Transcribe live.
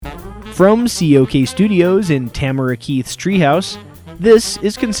From COK Studios in Tamara Keith's treehouse, this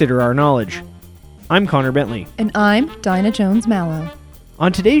is Consider Our Knowledge. I'm Connor Bentley. And I'm Dinah Jones Mallow.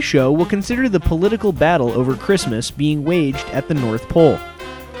 On today's show, we'll consider the political battle over Christmas being waged at the North Pole.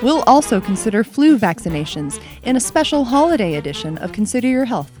 We'll also consider flu vaccinations in a special holiday edition of Consider Your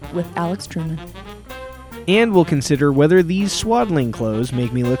Health with Alex Truman. And we'll consider whether these swaddling clothes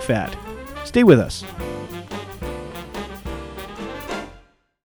make me look fat. Stay with us.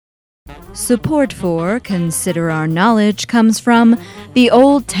 Support for Consider Our Knowledge comes from the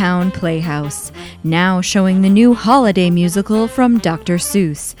Old Town Playhouse, now showing the new holiday musical from Dr.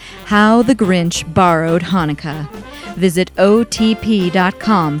 Seuss, How the Grinch Borrowed Hanukkah. Visit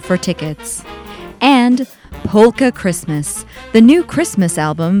otp.com for tickets. And Polka Christmas, the new Christmas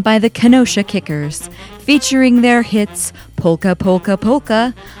album by the Kenosha Kickers, featuring their hits Polka Polka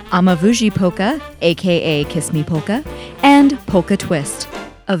Polka, Amavuji Polka, aka Kiss Me Polka, and Polka Twist.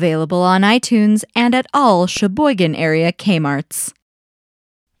 Available on iTunes and at all Sheboygan area Kmarts.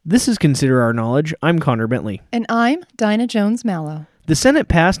 This is Consider Our Knowledge. I'm Connor Bentley. And I'm Dinah Jones Mallow. The Senate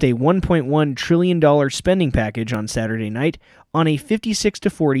passed a $1.1 trillion spending package on Saturday night on a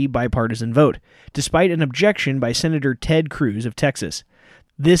 56-40 bipartisan vote, despite an objection by Senator Ted Cruz of Texas.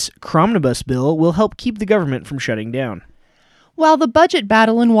 This Cromnibus bill will help keep the government from shutting down. While the budget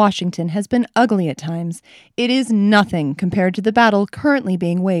battle in Washington has been ugly at times, it is nothing compared to the battle currently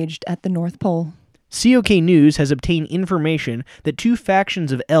being waged at the North Pole. COK News has obtained information that two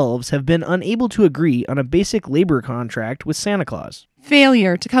factions of elves have been unable to agree on a basic labor contract with Santa Claus.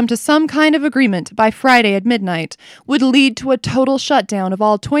 Failure to come to some kind of agreement by Friday at midnight would lead to a total shutdown of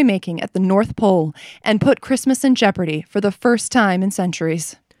all toy making at the North Pole and put Christmas in jeopardy for the first time in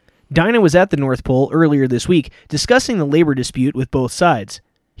centuries. Dinah was at the North Pole earlier this week discussing the labor dispute with both sides.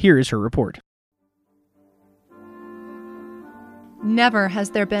 Here is her report. Never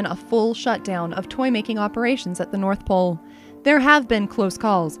has there been a full shutdown of toy-making operations at the North Pole. There have been close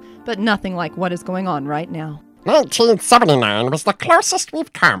calls, but nothing like what is going on right now. 1979 was the closest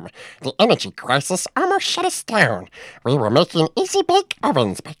we've come. The energy crisis almost shut us down. We were making easy-bake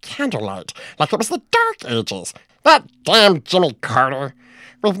ovens by candlelight, like it was the Dark Ages. That damn Jimmy Carter.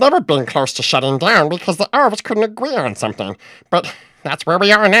 We've never been close to shutting down because the elves couldn't agree on something. But that's where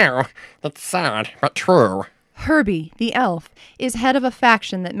we are now. It's sad, but true. Herbie, the elf, is head of a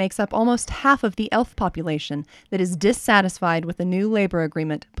faction that makes up almost half of the elf population that is dissatisfied with the new labor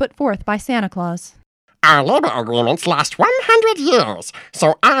agreement put forth by Santa Claus. Our labor agreements last 100 years,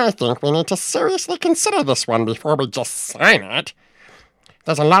 so I think we need to seriously consider this one before we just sign it.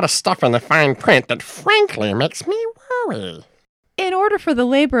 There's a lot of stuff in the fine print that frankly makes me worry. In order for the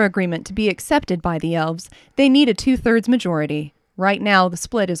labor agreement to be accepted by the elves, they need a 2/3 majority. Right now, the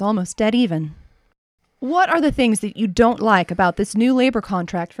split is almost dead even. What are the things that you don't like about this new labor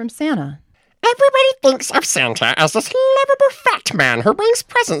contract from Santa? Everybody thinks of Santa as this lovable fat man who brings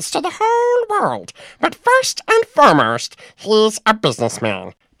presents to the whole world. But first and foremost, he's a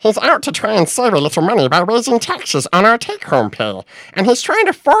businessman. He's out to try and save a little money by raising taxes on our take-home pay. And he's trying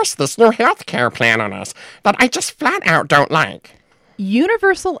to force this new health care plan on us that I just flat out don't like.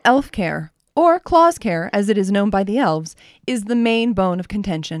 Universal Elf Care, or Claus Care as it is known by the elves, is the main bone of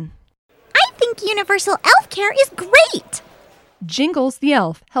contention. I think Universal Elf Care is great! Jingles the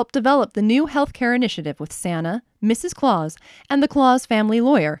Elf helped develop the new healthcare initiative with Santa, Mrs. Claus, and the Claus family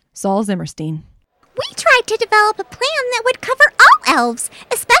lawyer, Saul Zimmerstein. We tried to develop a plan that would cover all elves,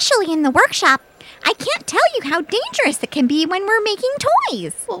 especially in the workshop. I can't tell you how dangerous it can be when we're making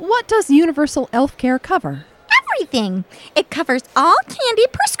toys. Well, what does Universal Elf Care cover? Everything. It covers all candy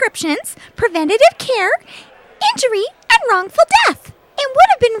prescriptions, preventative care, injury, and wrongful death. It would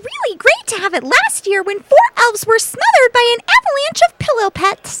have been really great to have it last year when 4 elves were smothered by an avalanche of pillow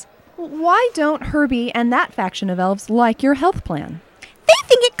pets. Why don't Herbie and that faction of elves like your health plan? They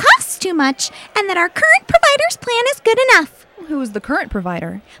think it costs too much and that our current provider's plan is good enough. Who is the current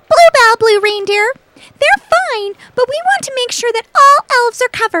provider? Bluebell Blue Reindeer. They're fine, but we want to make sure that all elves are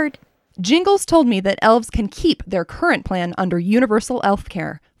covered. Jingles told me that elves can keep their current plan under Universal Elf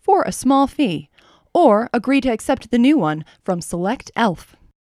Care for a small fee, or agree to accept the new one from Select Elf.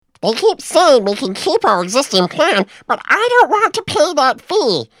 They keep saying we can keep our existing plan, but I don't want to pay that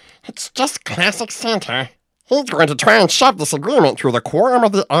fee. It's just classic Santa. He's going to try and shove this agreement through the quorum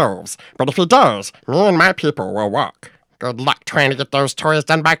of the elves, but if he does, me and my people will walk. Good luck trying to get those toys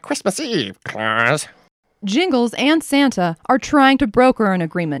done by Christmas Eve, Claus. Jingles and Santa are trying to broker an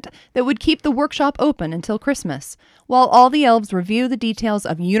agreement that would keep the workshop open until Christmas, while all the elves review the details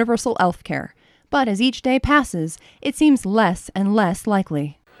of Universal Elf Care. But as each day passes, it seems less and less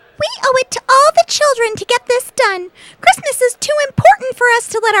likely. We owe it to all the children to get this done. Christmas is too important for us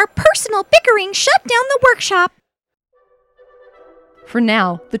to let our personal bickering shut down the workshop. For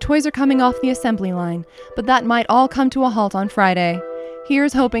now, the toys are coming off the assembly line, but that might all come to a halt on Friday.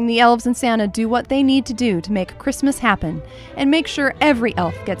 Here's hoping the elves and Santa do what they need to do to make Christmas happen and make sure every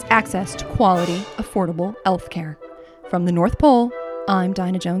elf gets access to quality, affordable elf care. From the North Pole, I'm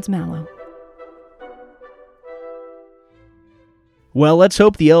Dinah Jones Mallow. Well, let's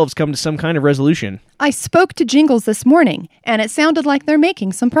hope the elves come to some kind of resolution. I spoke to Jingles this morning, and it sounded like they're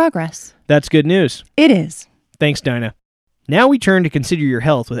making some progress. That's good news. It is. Thanks, Dinah. Now we turn to Consider Your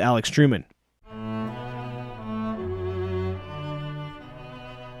Health with Alex Truman.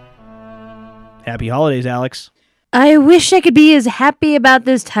 Happy holidays, Alex. I wish I could be as happy about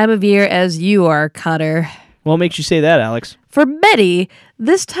this time of year as you are, Cutter. What makes you say that, Alex? For many,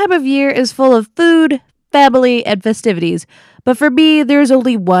 this time of year is full of food, family, and festivities. But for me, there's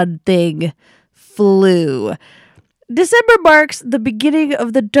only one thing: flu. December marks the beginning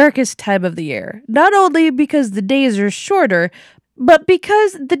of the darkest time of the year, not only because the days are shorter, but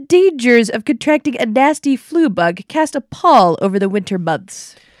because the dangers of contracting a nasty flu bug cast a pall over the winter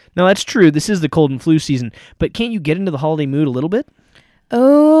months. Now, that's true. This is the cold and flu season, but can't you get into the holiday mood a little bit?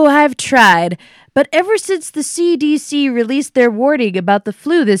 Oh, I've tried. But ever since the CDC released their warning about the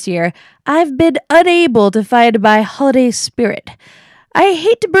flu this year, I've been unable to find my holiday spirit. I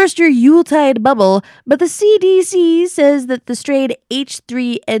hate to burst your Yuletide bubble, but the CDC says that the strain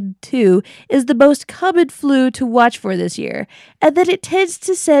H3N2 is the most common flu to watch for this year, and that it tends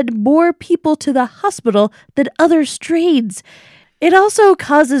to send more people to the hospital than other strains. It also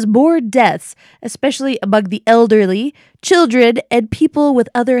causes more deaths, especially among the elderly, children, and people with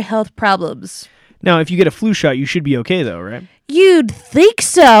other health problems. Now, if you get a flu shot, you should be okay, though, right? You'd think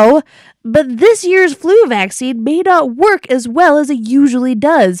so, but this year's flu vaccine may not work as well as it usually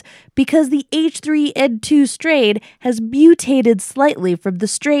does because the H3N2 strain has mutated slightly from the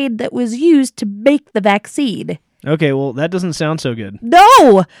strain that was used to make the vaccine. Okay, well, that doesn't sound so good.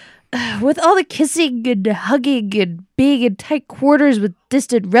 No! With all the kissing and hugging and being in tight quarters with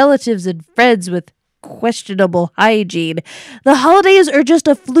distant relatives and friends with questionable hygiene, the holidays are just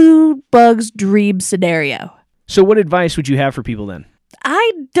a flu bug's dream scenario. So what advice would you have for people then?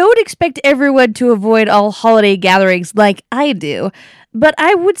 I don't expect everyone to avoid all holiday gatherings like I do, but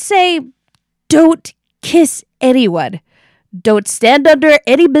I would say don't kiss anyone. Don't stand under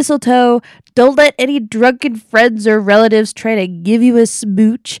any mistletoe. Don't let any drunken friends or relatives try to give you a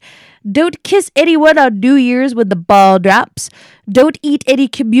smooch. Don't kiss anyone on New Year's when the ball drops. Don't eat any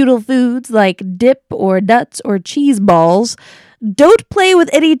communal foods like dip or nuts or cheese balls. Don't play with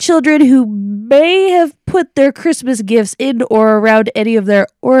any children who may have put their Christmas gifts in or around any of their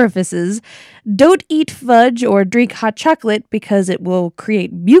orifices. Don't eat fudge or drink hot chocolate because it will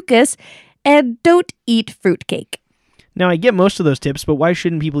create mucus. And don't eat fruitcake. Now, I get most of those tips, but why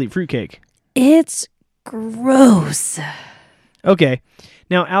shouldn't people eat fruitcake? It's gross. Okay.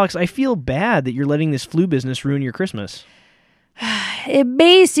 Now, Alex, I feel bad that you're letting this flu business ruin your Christmas. It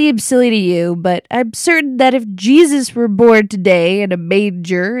may seem silly to you, but I'm certain that if Jesus were born today in a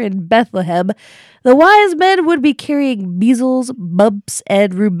manger in Bethlehem, the wise men would be carrying measles, mumps,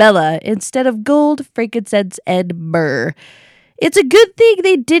 and rubella instead of gold, frankincense, and myrrh. It's a good thing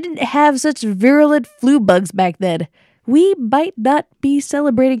they didn't have such virulent flu bugs back then. We might not be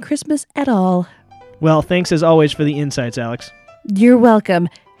celebrating Christmas at all. Well, thanks as always for the insights, Alex. You're welcome.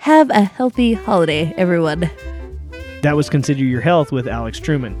 Have a healthy holiday, everyone. That was Consider Your Health with Alex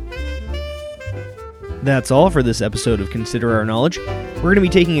Truman. That's all for this episode of Consider Our Knowledge. We're going to be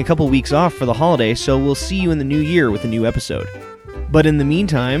taking a couple weeks off for the holiday, so we'll see you in the new year with a new episode. But in the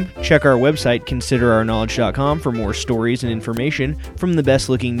meantime, check our website, considerourknowledge.com, for more stories and information from the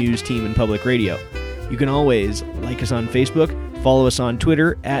best-looking news team in public radio. You can always like us on Facebook, follow us on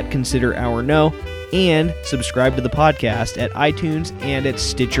Twitter @ConsiderOurKnow, and subscribe to the podcast at iTunes and at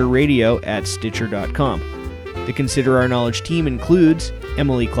Stitcher Radio at Stitcher.com. The Consider Our Knowledge team includes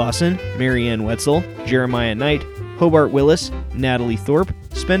Emily Clausen, Marianne Wetzel, Jeremiah Knight, Hobart Willis, Natalie Thorpe,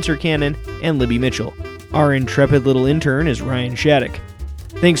 Spencer Cannon, and Libby Mitchell. Our intrepid little intern is Ryan Shattuck.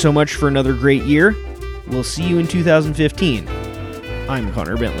 Thanks so much for another great year. We'll see you in 2015. I'm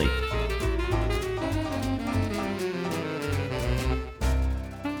Connor Bentley.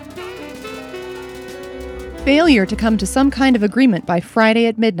 Failure to come to some kind of agreement by Friday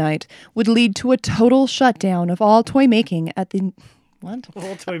at midnight would lead to a total shutdown of all toy making at the... What?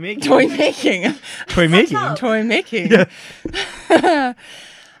 All toy making. Toy making. Toy making. Toy making. Yeah.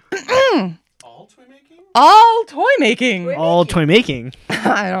 All toy making? All toy making. All toy making.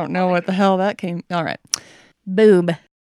 I don't know what the hell that came... All right. Boom.